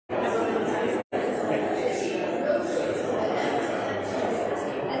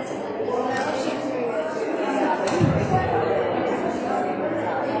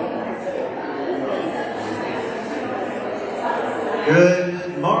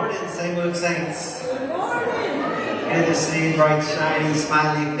Move Saints. Good to see bright, shiny,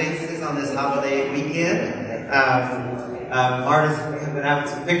 smiling faces on this holiday weekend. Marta's been having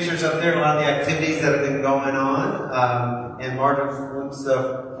some pictures up there, a lot of the activities that have been going on. And Marta wants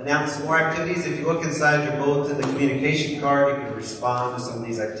to announce some more activities. If you look inside your bulletin, the communication card, you can respond to some of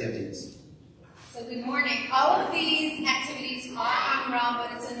these activities. So good morning. All of these activities are on Realm, but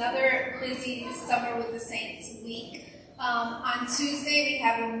it's another busy Summer with the Saints week. On Tuesday, we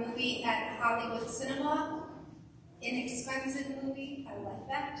have a movie at Hollywood Cinema. Inexpensive movie. I like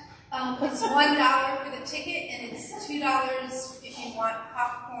that. It's $1 for the ticket, and it's $2 if you want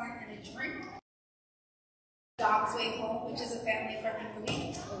popcorn and a drink. Dog's Way Home, which is a family-friendly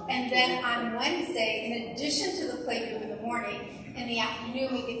movie. And then on Wednesday, in addition to the play group in the morning, in the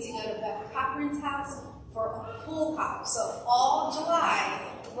afternoon, we get to go to Beth Cochran's house for a pool hop. So all July,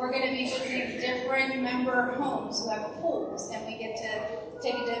 we're going to be visiting different member homes who have pools, and we get to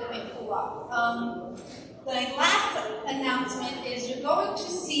take a dip and cool off. The last announcement is you're going to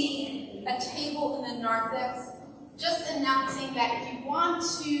see a table in the narthex, just announcing that if you want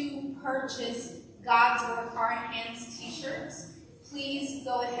to purchase God's Work, Our Hands t-shirts, please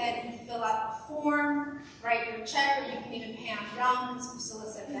go ahead and fill out the form, write your check, or you can even pay on Realm, because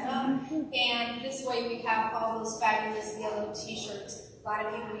Priscilla set that up. And this way we have all those fabulous yellow t-shirts. A lot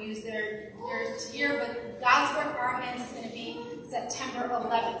of people use their year to year, but God's Work, Our Hands is going to be September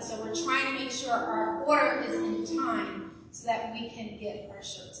 11th. So we're trying to make sure our order is in time so that we can get our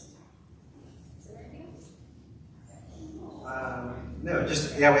shirts in time. Is there anything else? No,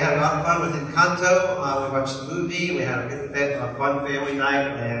 just, yeah, we had a lot of fun with Encanto. We watched the movie, we had a fun family night,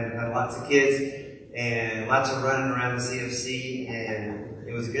 and had lots of kids, and lots of running around the CFC, and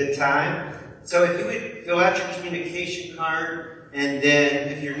it was a good time. So if you would fill out your communication card, and then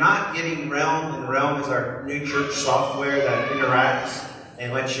if you're not getting Realm, and Realm is our new church software that interacts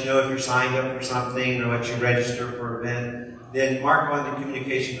and lets you know if you're signed up for something, or lets you register for an event, then mark on the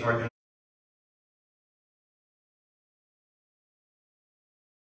communication card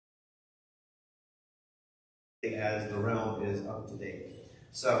as the Realm is up to date.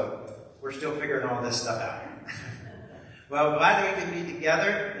 So we're still figuring all this stuff out. Well, glad that we can be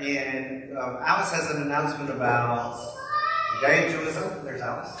together, and Alice has an announcement about evangelism. There's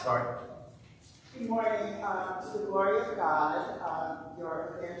Alice. Sorry. Good morning. To the glory of God,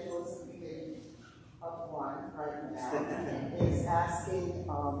 your evangelism committee of one right now is asking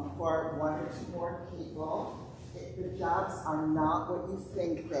for 1 or 2 more people. The jobs are not what you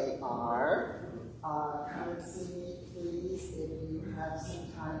think they are. Come and see me, please. If you have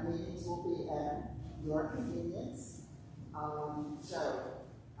some time, meetings will be at your convenience.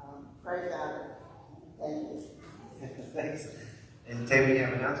 Pray about it. Thank you. Thanks. And Tammy, you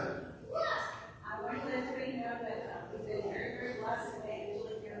have an announcement? I want to let everybody know that we've been very, very blessed with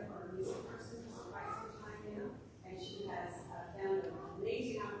Angela here for a music person for quite some time now, and she has found an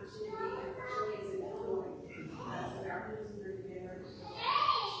amazing opportunity, and she is in Illinois. So our music group there.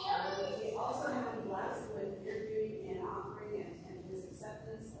 We also have been blessed with interviewing and offering and his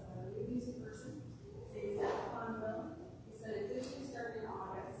acceptance of a new music person. So he's at Funville. He's going to officially start in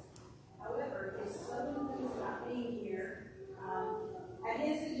August. However, there's so many things about being here. At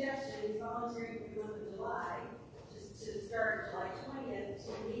his suggestion, he's volunteering for the month of July, just to start July 20th,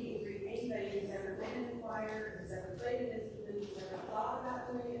 to meet and greet anybody who's ever been in the choir, who's ever played an instrument, who's ever thought about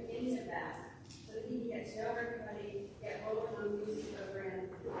doing any of that, so that he can get to know everybody, get rolling on the music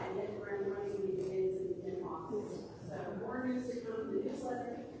program, and hit the ground running when he begins in August. So more news to come in the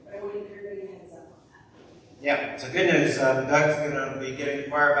newsletter, but I want to give everybody a heads up on that. Yeah, so good news. Doug's going to be getting the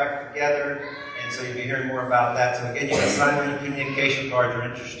choir back together, and so you'll be hearing more about that. So again, you can sign on your communication card if you're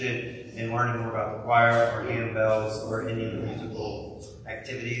interested in learning more about the choir or handbells or any of the musical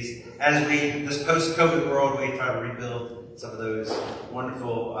activities. As this post-COVID world, we try to rebuild some of those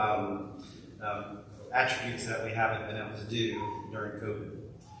wonderful attributes that we haven't been able to do during COVID.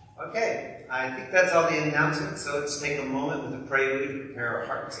 Okay, I think that's all the announcements, so let's take a moment with the prelude to prepare our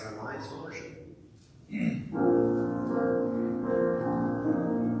hearts and our minds for worship.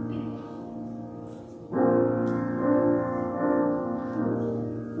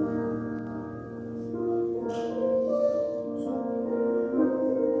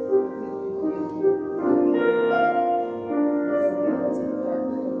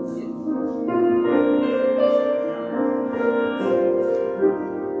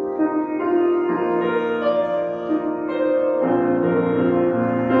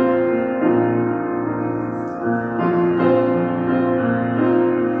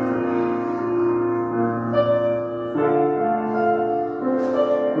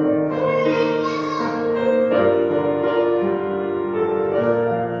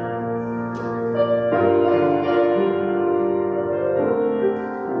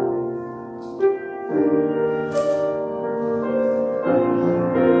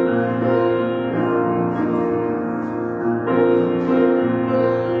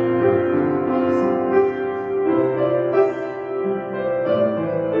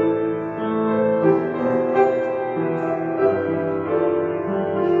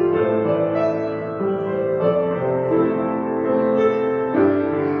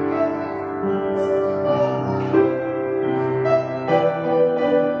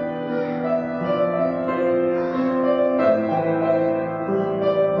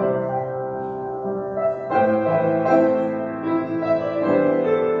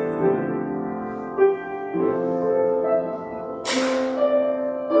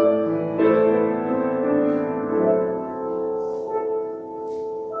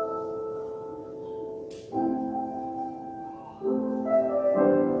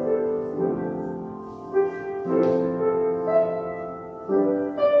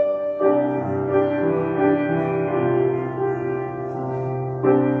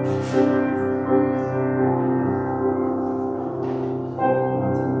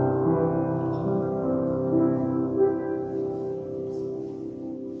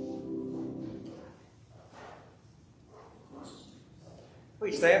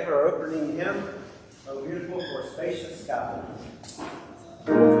 stand for our opening hymn, "O Beautiful for Spacious Sky."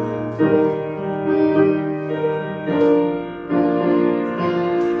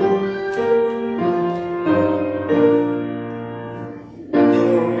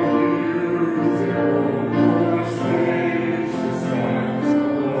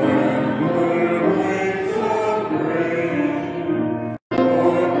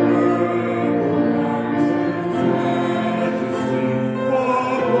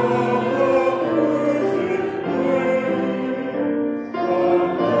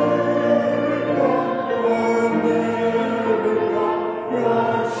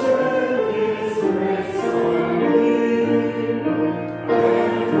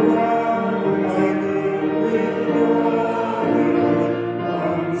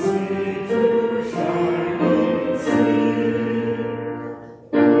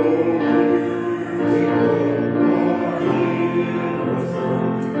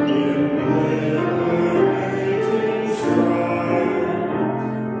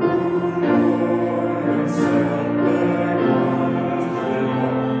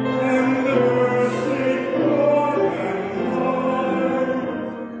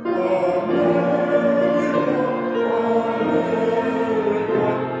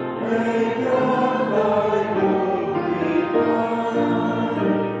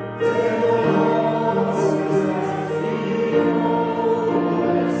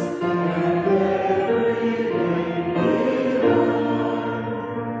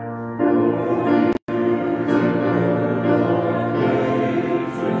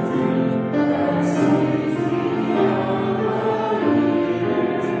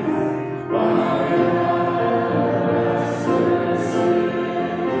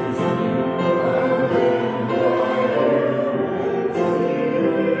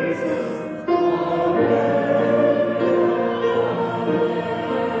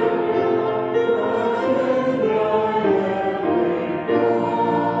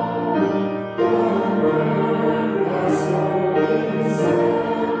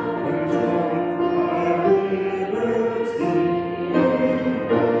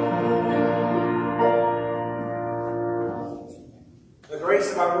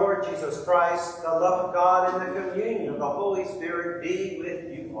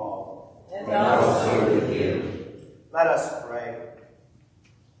 Let us pray.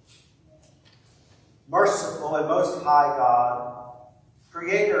 Merciful and most high God,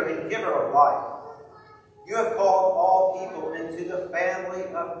 creator and giver of life, you have called all people into the family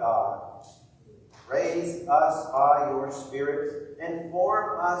of God. Raise us by your Spirit and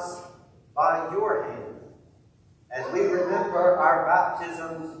form us by your hand. As we remember our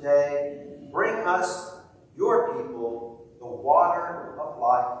baptism today, bring us, your people, the water of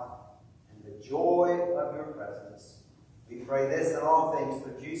life and the joy of your presence. We pray this in all things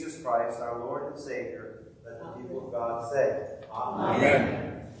through Jesus Christ, our Lord and Savior. Let the people of God say,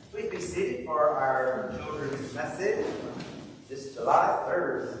 Amen. Please be seated for our children's message this July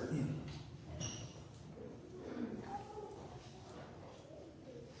 3rd.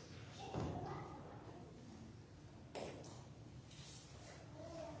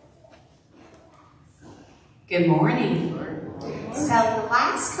 Good morning. So the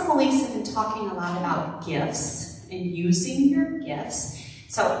last couple weeks have been talking a lot about gifts and using your gifts.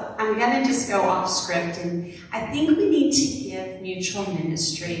 So I'm going to just go off script, and I think we need to give Mutual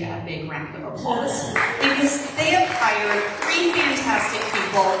Ministry a big round of applause because they have hired 3 fantastic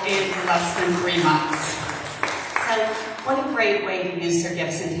people in less than 3 months. So what a great way to use their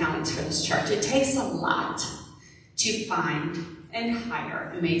gifts and talents for this church. It takes a lot to find and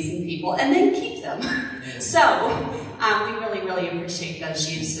hire amazing people and then keep them. So we really, really appreciate those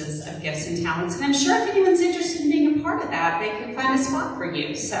uses of gifts and talents. And I'm sure if anyone's interested in being a part of that, they can find a spot for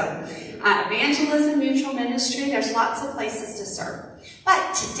you. So evangelism, mutual ministry, there's lots of places to serve.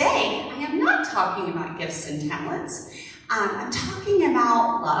 But today, I am not talking about gifts and talents. I'm talking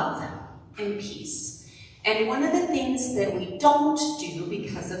about love and peace. And one of the things that we don't do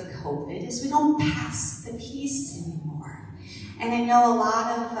because of COVID is we don't pass the peace anymore. And I know a lot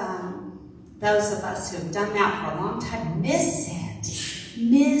of those of us who have done that for a long time miss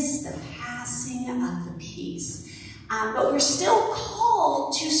the passing of the peace. But we're still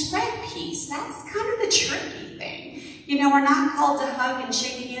called to spread peace. That's kind of the tricky thing. You know, we're not called to hug and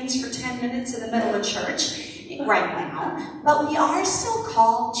shake hands for 10 minutes in the middle of church right now, but we are still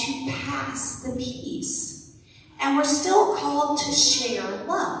called to pass the peace. And we're still called to share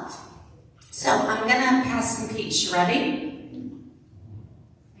love. So I'm going to pass some peace. You ready?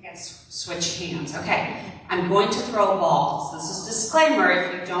 Switch hands. Okay, I'm going to throw balls. This is a disclaimer.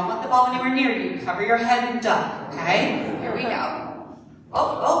 If you don't want the ball anywhere near you, cover your head and duck, okay? Here we go.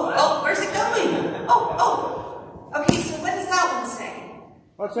 Where's it going? Okay, so what does that one say?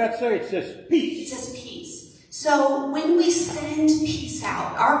 What's that say? It says peace. It says peace. So when we send peace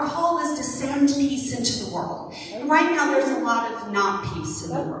out, our call is to send peace into the world. And right now there's a lot of not peace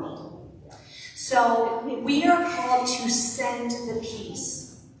in the world. So we are called to send the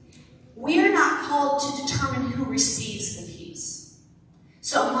peace. We are not called to determine who receives the peace.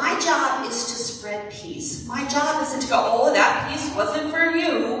 So my job is to spread peace. My job isn't to go, oh, that peace wasn't for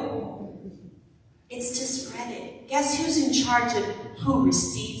you. It's to spread it. Guess who's in charge of who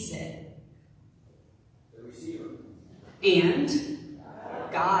receives it? The receiver. And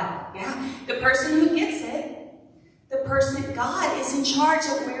God. Yeah. The person who gets it, God is in charge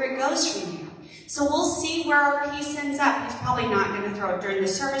of where it goes from here. So we'll see where our peace ends up. He's probably not going to throw it during the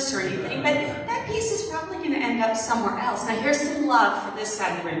service or anything, but that peace is probably going to end up somewhere else. Now here's some love for this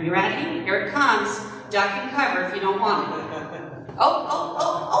side of the room. You ready? Here it comes. Duck and cover if you don't want it.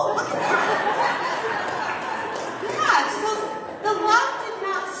 Oh, look at that. Yeah, so the love did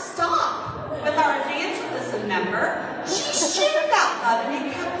not stop with our evangelism member. She shared that love and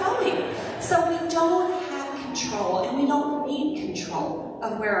it kept going. So we don't have control and we don't need control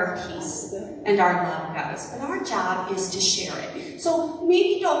of where our peace and our love goes. But our job is to share it. So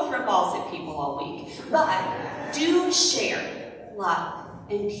maybe don't throw balls at people all week, but do share love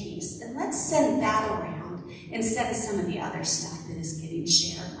and peace. And let's send that around instead of some of the other stuff that is getting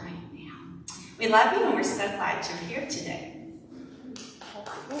shared right now. We love you and we're so glad you're here today.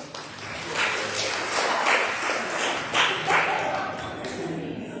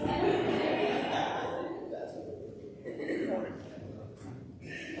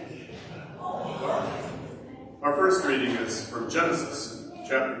 Our first reading is from Genesis,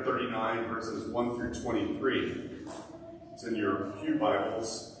 chapter 39, verses 1 through 23. It's in your Pew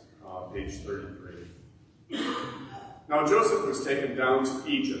Bibles, page 33. Now Joseph was taken down to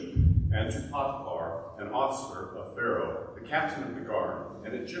Egypt, and to Potiphar, an officer of Pharaoh, the captain of the guard,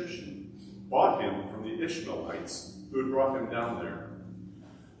 an Egyptian, bought him from the Ishmaelites who had brought him down there.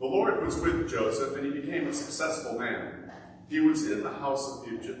 The Lord was with Joseph, and he became a successful man. He was in the house of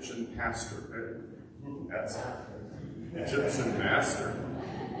the Egyptian master.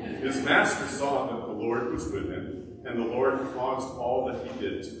 His master saw that the Lord was with him, and the Lord caused all that he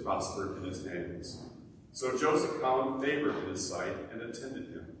did to prosper in his hands. So Joseph found favor in his sight and attended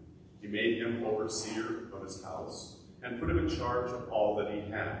him. He made him overseer of his house, and put him in charge of all that he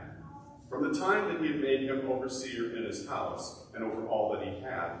had. From the time that he had made him overseer in his house, and over all that he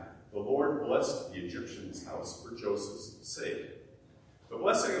had, the Lord blessed the Egyptian's house for Joseph's sake. The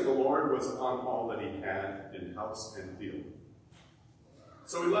blessing of the Lord was upon all that he had in house and field.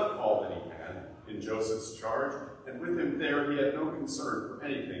 So he left all that he had in Joseph's charge, and with him there he had no concern for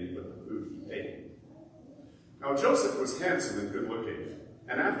anything but the food he ate. Now Joseph was handsome and good-looking,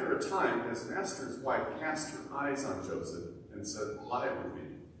 and after a time his master's wife cast her eyes on Joseph and said, "Lie with me."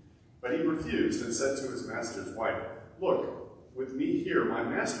 But he refused and said to his master's wife, "Look, with me here my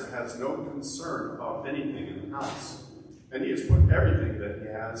master has no concern about anything in the house, and he has put everything that he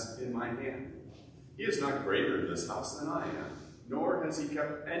has in my hand. He is not greater in this house than I am, nor has he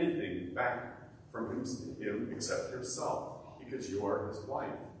kept anything back from him except yourself, because you are his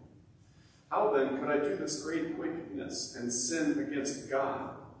wife. How then could I do this great wickedness and sin against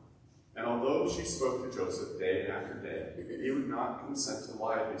God?" And although she spoke to Joseph day after day, he would not consent to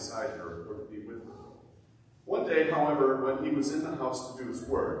lie beside her or to be with her. One day, however, when he was in the house to do his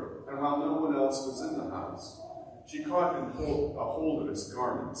work, and while no one else was in the house, she caught him a hold of his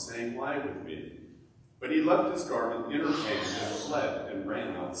garment, saying, "Lie with me." But he left his garment in her hand and fled and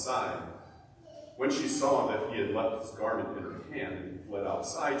ran outside. When she saw that he had left his garment in her hand and fled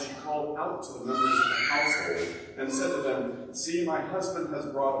outside, she called out to the members of the household and said to them, "See, my husband has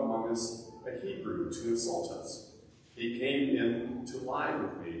brought among us a Hebrew to insult us. He came in to lie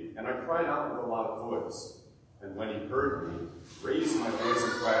with me, and I cried out with a loud voice. And when he heard me raise my voice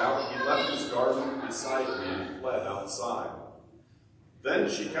and cry out, he left his garment beside me and fled outside." Then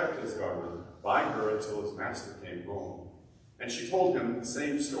she kept his garment by her until his master came home. And she told him the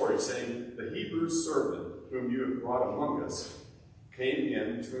same story, saying, "The Hebrew servant whom you have brought among us came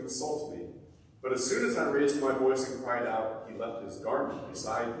in to insult me. But as soon as I raised my voice and cried out, he left his garment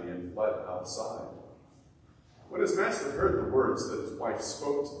beside me and fled outside." When his master heard the words that his wife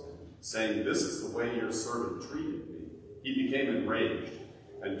spoke to him, saying, "This is the way your servant treated me," he became enraged.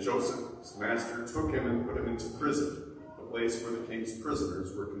 And Joseph's master took him and put him into prison, the place where the king's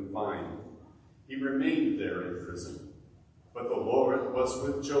prisoners were confined. He remained there in prison. But the Lord was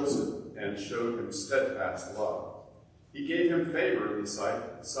with Joseph and showed him steadfast love. He gave him favor in the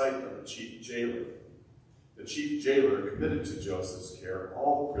sight of the chief jailer. The chief jailer committed to Joseph's care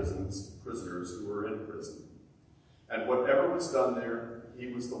all the prisoners who were in prison. And whatever was done there,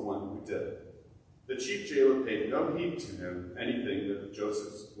 he was the one who did it. The chief jailer paid no heed to him, anything that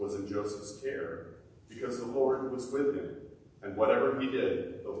was in Joseph's care, because the Lord was with him, and whatever he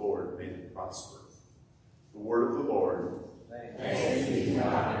did, the Lord made it prosper. The word of the Lord. Thanks be to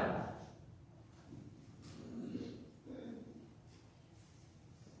God.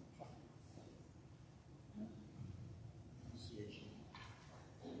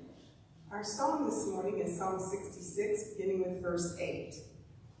 Our song this morning is Psalm 66, beginning with verse 8.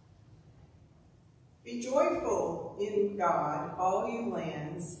 Be joyful in God, all you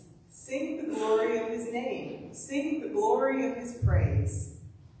lands. Sing the glory of his name. Sing the glory of his praise.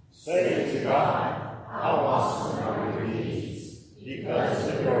 Say to God, how awesome are your deeds, because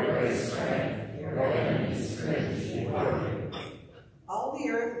of your great strength, your enemies cringe before you. All the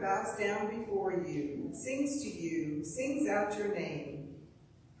earth bows down before you, sings to you, sings out your name.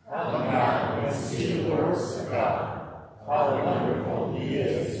 Come out and see the works of God, how wonderful he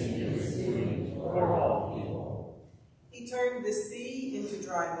is in his doing for all people. He turned the sea into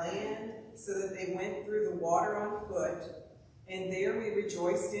dry land, so that they went through the water on foot, and there we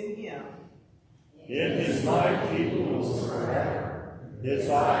rejoiced in him. In his might he rules forever. His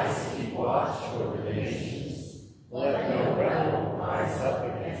eyes keep watch over the nations. Let no rebel rise up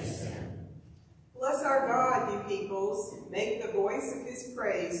against him. Bless our God, you peoples. Make the voice of his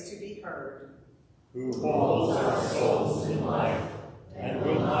praise to be heard. Who holds our souls in life and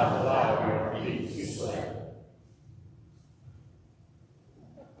will not allow our feet to slip.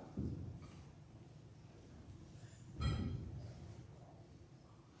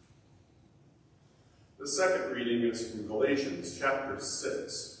 The second reading is from Galatians chapter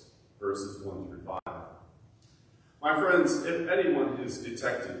 6, verses 1 through 5. My friends, if anyone is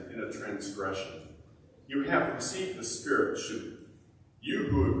detected in a transgression, you have received the Spirit, you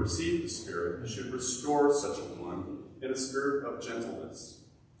who have received the Spirit should restore such a one in a spirit of gentleness.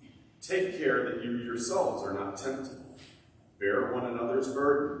 Take care that you yourselves are not tempted. Bear one another's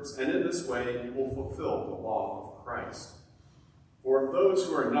burdens, and in this way you will fulfill the law of Christ. For if those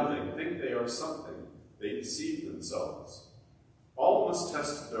who are nothing think they are something, they deceive themselves. All must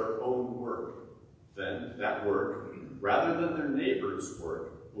test their own work. Then that work, rather than their neighbor's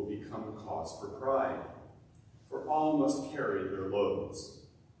work, will become cause for pride. For all must carry their loads.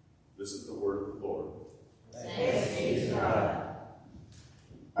 This is the word of the Lord. Thanks be to God.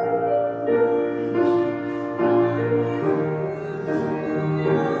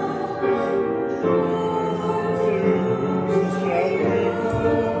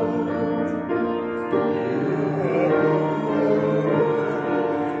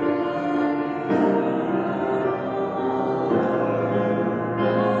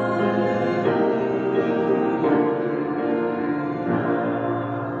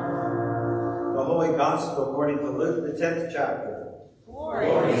 Gospel according to Luke, the 10th chapter. Glory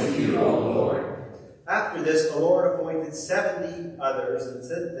to you, O Lord. After this, the Lord appointed 70 others and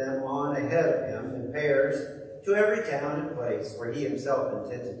sent them on ahead of him in pairs to every town and place where he himself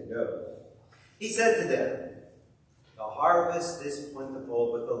intended to go. He said to them, the harvest is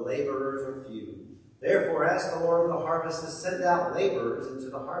plentiful, but the laborers are few. Therefore, ask the Lord of the harvest to send out laborers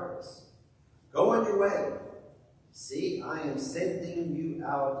into the harvest. Go on your way. See, I am sending you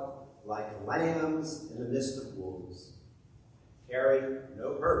out like lambs in the midst of wolves. Carry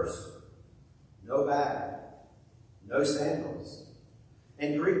no purse, no bag, no sandals,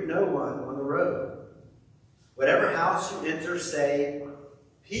 and greet no one on the road. Whatever house you enter, say,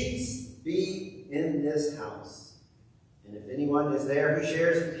 peace be in this house. And if anyone is there who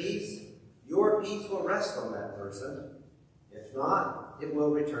shares in peace, your peace will rest on that person. If not, it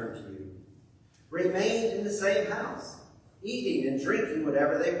will return to you. Remain in the same house, eating and drinking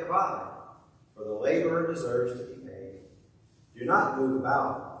whatever they provide, for the laborer deserves to be paid. Do not move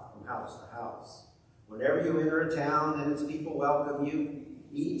about from house to house. Whenever you enter a town and its people welcome you,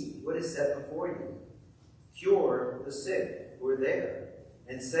 eat what is set before you. Cure the sick who are there,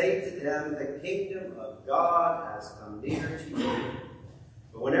 and say to them, the kingdom of God has come near to you.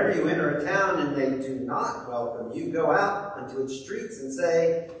 But whenever you enter a town and they do not welcome you, go out into its streets and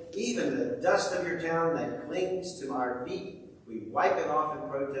say, even the dust of your town that clings to our feet, we wipe it off in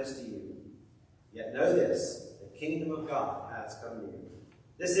protest to you. Yet know this, the kingdom of God has come near.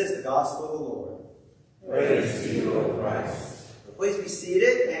 This is the gospel of the Lord. Praise to you, O Christ. So please be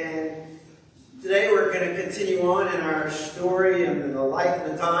seated, and today we're going to continue on in our story and in the life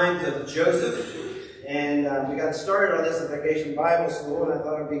and the times of Joseph. And we got started on this at Vacation Bible School, and I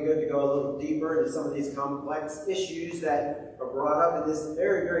thought it would be good to go a little deeper into some of these complex issues that are brought up in this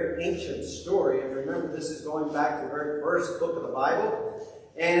very, very ancient story. And remember, this is going back to the very first book of the Bible.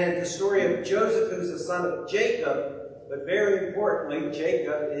 And it's the story of Joseph, who's the son of Jacob, but very importantly,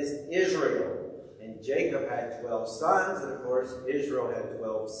 Jacob is Israel. And Jacob had 12 sons, and of course, Israel had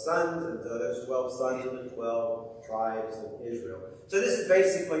 12 sons, and so those 12 sons are the 12 tribes of Israel. So this is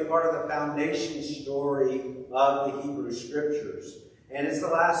basically part of the foundation story of the Hebrew Scriptures. And it's the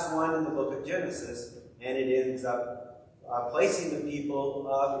last one in the book of Genesis, and it ends up placing the people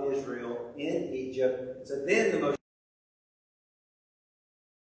of Israel in Egypt. So then the most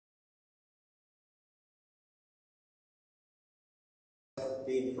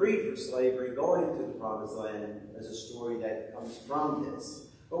being freed from slavery, going to the Promised Land, is a story that comes from this.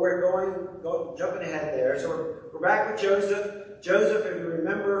 But we're jumping ahead there. So we're back with Joseph. Joseph, if you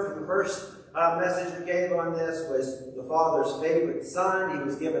remember from the first message we gave on this, was the father's favorite son. He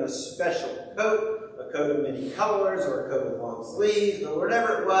was given a special coat, a coat of many colors, or a coat with long sleeves, or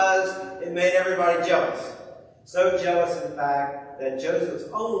whatever it was, it made everybody jealous. So jealous, in fact, that Joseph's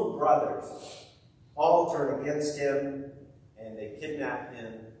own brothers all turn against him, and they kidnap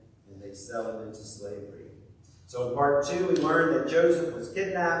him, and they sell him into slavery. So in part 2, we learned that Joseph was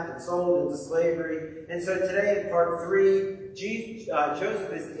kidnapped and sold into slavery. And so today in part 3,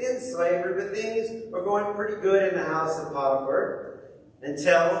 Joseph is in slavery, but things are going pretty good in the house of Potiphar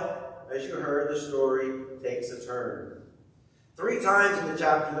until, as you heard, the story takes a turn. 3 times in the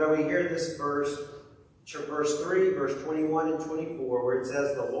chapter, though, we hear this verse 3, verse 21 and 24, where it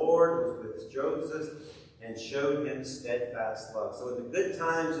says, "The Lord was with Joseph and showed him steadfast love." So in the good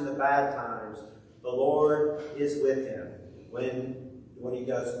times and the bad times, the Lord is with him. When he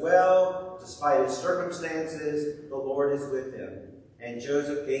does well, despite his circumstances, the Lord is with him. And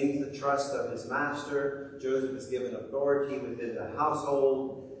Joseph gains the trust of his master. Joseph is given authority within the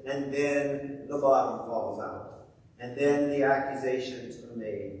household. And then the bottom falls out. And then the accusations are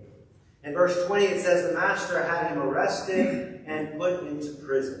made. In verse 20 it says, the master had him arrested and put into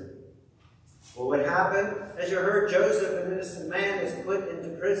prison. Well, what happened? As you heard, Joseph, an innocent man, is put into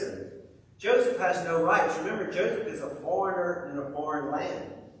prison. Joseph has no rights. Remember, Joseph is a foreigner in a foreign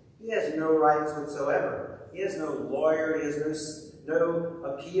land. He has no rights whatsoever. He has no lawyer. He has no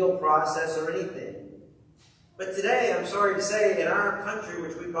appeal process or anything. But today, I'm sorry to say, in our country,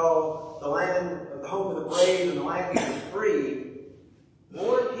 which we call the land, the home of the brave and the land of the free,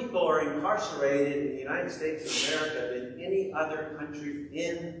 more people are incarcerated in the United States of America than any other country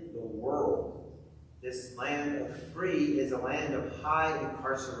in the world. This land of the free is a land of high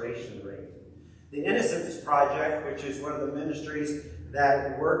incarceration rate. The Innocence Project, which is one of the ministries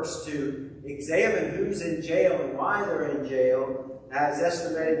that works to examine who's in jail and why they're in jail, has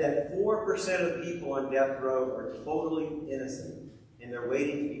estimated that 4% of people on death row are totally innocent, and they're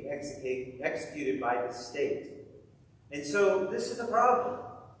waiting to be executed by the state. And so this is a problem.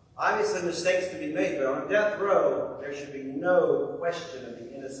 Obviously mistakes can be made, but on death row, there should be no question of the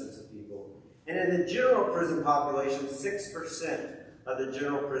innocence of people. And in the general prison population, 6% of the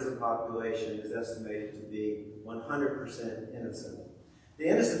general prison population is estimated to be 100% innocent. The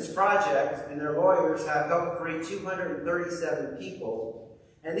Innocence Project and their lawyers have helped free 237 people,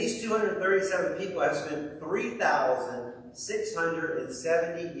 and these 237 people have spent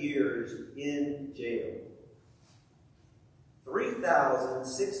 3,670 years in jail.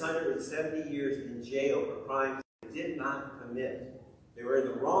 3,670 years in jail for crimes they did not commit. They were in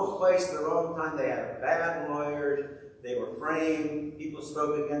the wrong place at the wrong time. They had bad lawyers. They were framed. People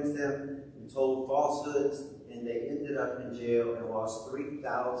spoke against them and told falsehoods, and they ended up in jail and lost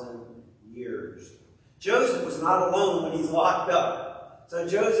 3,000 years. Joseph was not alone when he's locked up. So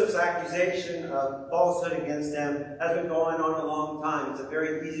Joseph's accusation of falsehood against him has been going on a long time. It's a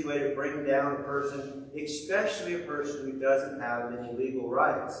very easy way to bring down a person, especially a person who doesn't have any legal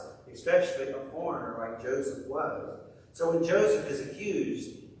rights, especially a foreigner like Joseph was. So when Joseph is accused,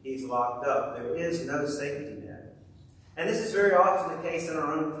 he's locked up. There is no safety net. And this is very often the case in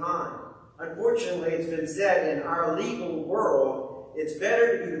our own time. Unfortunately, it's been said in our legal world, it's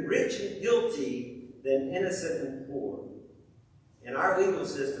better to be rich and guilty than innocent and poor. In our legal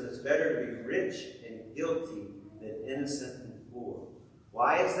system, it's better to be rich and guilty than innocent and poor.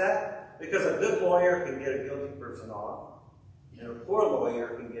 Why is that? Because a good lawyer can get a guilty person off, and a poor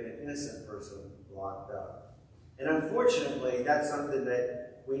lawyer can get an innocent person locked up. And unfortunately, that's something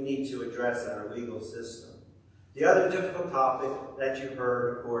that we need to address in our legal system. The other difficult topic that you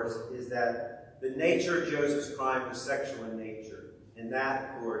heard, of course, is that the nature of Joseph's crime was sexual in nature. And that,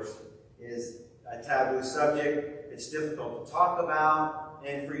 of course, is a taboo subject. It's difficult to talk about.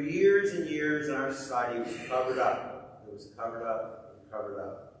 and for years and years in our society, it was covered up. It was covered up and covered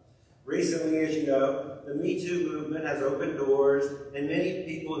up. Recently, as you know, the Me Too movement has opened doors, and many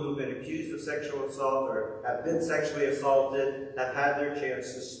people who've been accused of sexual assault or have been sexually assaulted have had their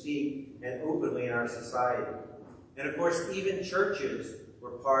chance to speak and openly in our society. And of course, even churches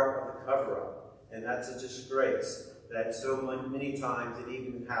were part of the cover-up, and that's a disgrace that so many times it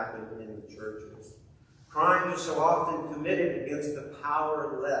even happened in the churches. Crimes are so often committed against the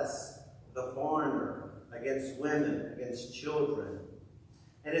powerless, the foreigner, against women, against children.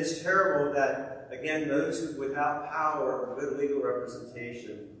 And it's terrible that, again, those who without power or good legal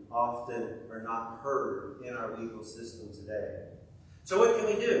representation often are not heard in our legal system today. So what can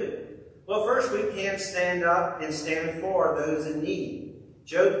we do? Well, first we can stand up and stand for those in need.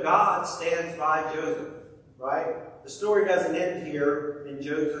 God stands by Joseph, right? The story doesn't end here in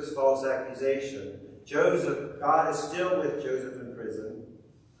Joseph's false accusation. God is still with Joseph in prison.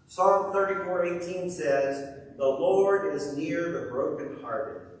 Psalm 34:18 says, "The Lord is near the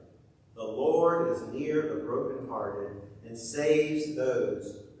brokenhearted. The Lord is near the brokenhearted and saves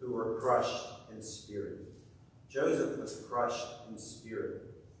those who are crushed in spirit." Joseph was crushed in spirit.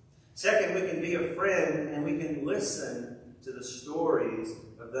 Second, we can be a friend and we can listen to the stories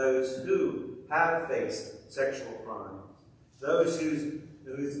of those who have faced sexual crimes, those who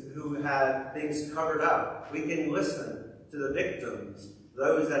had things covered up. We can listen to the victims,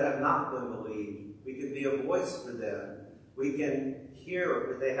 those that have not been believed. We can be a voice for them. We can hear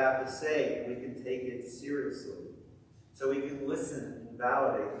what they have to say, and we can take it seriously. So we can listen and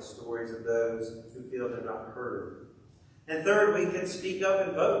validate the stories of those who feel they're not heard. And third, we can speak up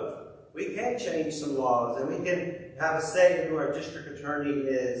and vote. We can change some laws, and we can have a say in who our district attorney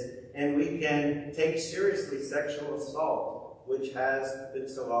is, and we can take seriously sexual assault, which has been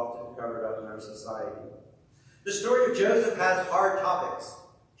so often covered up in our society. The story of Joseph has hard topics: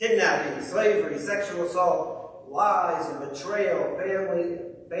 kidnapping, slavery, sexual assault, lies and betrayal,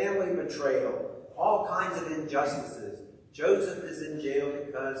 family betrayal, all kinds of injustices. Joseph is in jail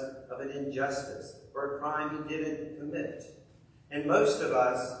because of an injustice, for a crime he didn't commit. And most of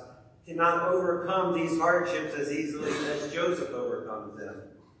us cannot overcome these hardships as easily as Joseph overcomes them.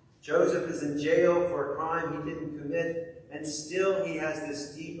 Joseph is in jail for a crime he didn't commit, and still he has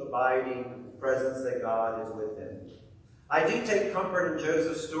this deep, abiding presence that God is with him. I do take comfort in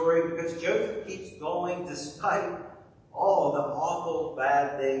Joseph's story because Joseph keeps going despite all the awful,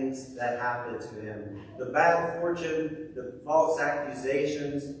 bad things that happened to him. The bad fortune, the false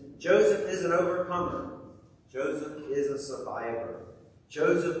accusations. Joseph is an overcomer. Joseph is a survivor.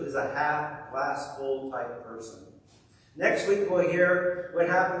 Joseph is a half-glass full type person. Next week we'll hear what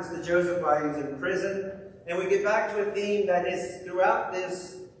happens to Joseph while he's in prison. And we get back to a theme that is throughout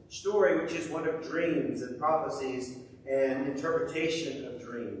this story, which is one of dreams and prophecies and interpretation of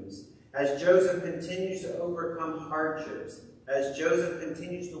dreams. As Joseph continues to overcome hardships, as Joseph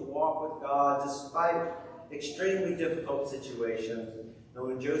continues to walk with God despite extremely difficult situations, and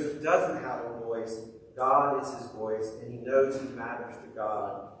when Joseph doesn't have a voice, God is his voice, and he knows he matters to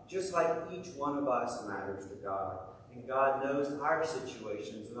God, just like each one of us matters to God. And God knows our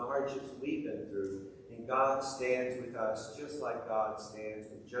situations and the hardships we've been through, and God stands with us just like God stands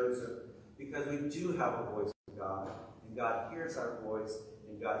with Joseph, because we do have a voice with God, and God hears our voice,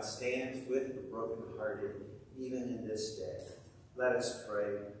 and God stands with the brokenhearted even in this day. Let us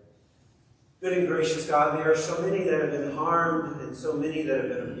pray. Good and gracious God, there are so many that have been harmed and so many that have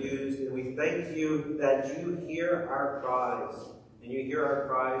been abused, and we thank you that you hear our cries, and you hear our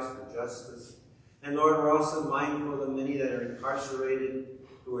cries for justice. And Lord, we're also mindful of the many that are incarcerated,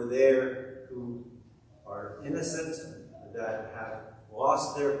 who are there, who are innocent, that have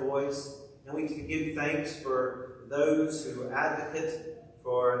lost their voice. And we can give thanks for those who advocate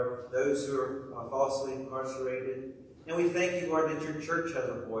for those who are falsely incarcerated. And we thank you, Lord, that your church has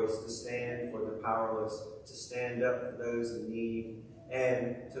a voice to stand for the powerless, to stand up for those in need,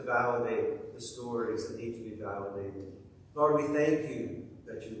 and to validate the stories that need to be validated. Lord, we thank you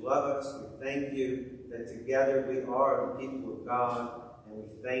that you love us. We thank you that together we are the people of God. And we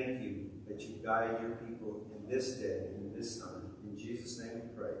thank you that you guide your people in this day and in this time. In Jesus' name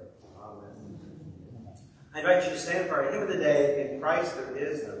we pray. Amen. I invite you to stand for our hymn of the day, "In Christ There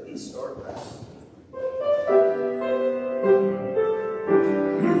Is No Peace or Rest."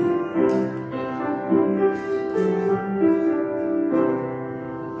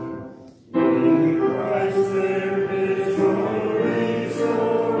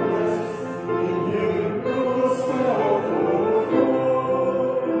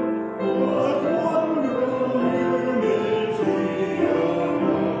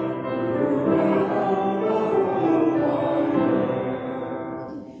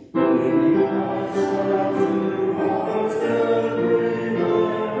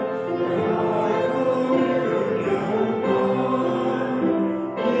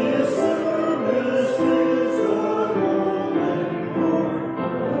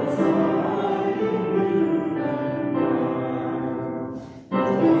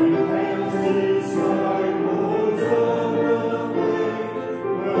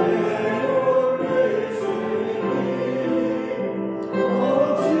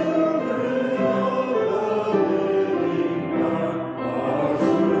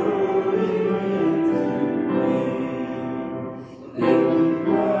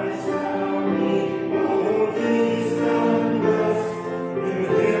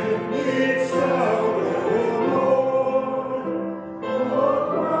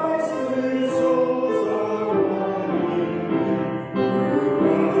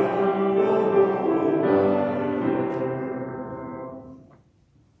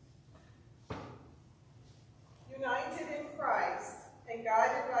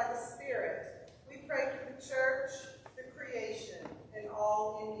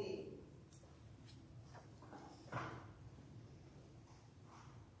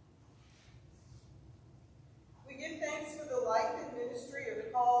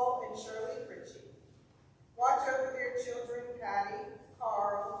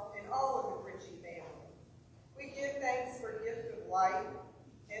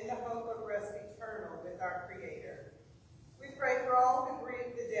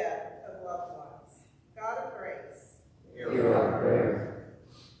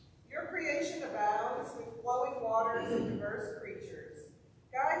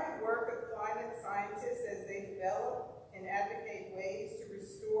 advocate ways to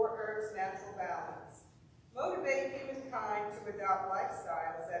restore Earth's natural balance. Motivate humankind to adopt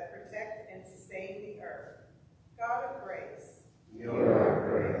lifestyles that protect and sustain the Earth. God of grace, Your